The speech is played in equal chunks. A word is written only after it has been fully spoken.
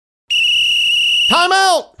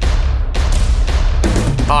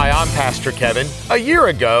Hi, I'm Pastor Kevin. A year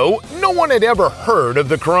ago, no one had ever heard of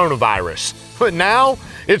the coronavirus, but now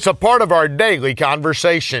it's a part of our daily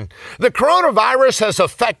conversation. The coronavirus has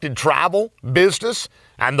affected travel, business,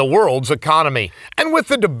 and the world's economy. And with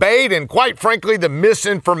the debate and, quite frankly, the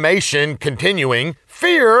misinformation continuing,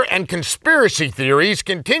 fear and conspiracy theories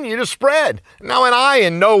continue to spread. Now, and I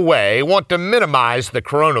in no way want to minimize the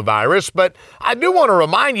coronavirus, but I do want to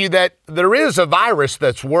remind you that there is a virus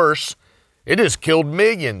that's worse. It has killed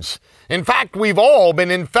millions. In fact, we've all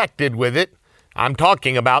been infected with it. I'm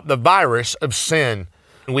talking about the virus of sin.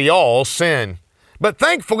 We all sin. But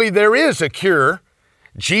thankfully, there is a cure.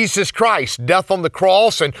 Jesus Christ, death on the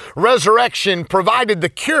cross and resurrection provided the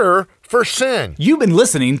cure for sin. You've been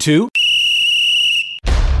listening to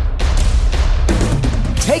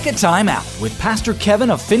Take a Time Out with Pastor Kevin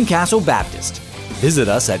of Fincastle Baptist. Visit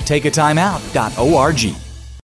us at takeatimeout.org.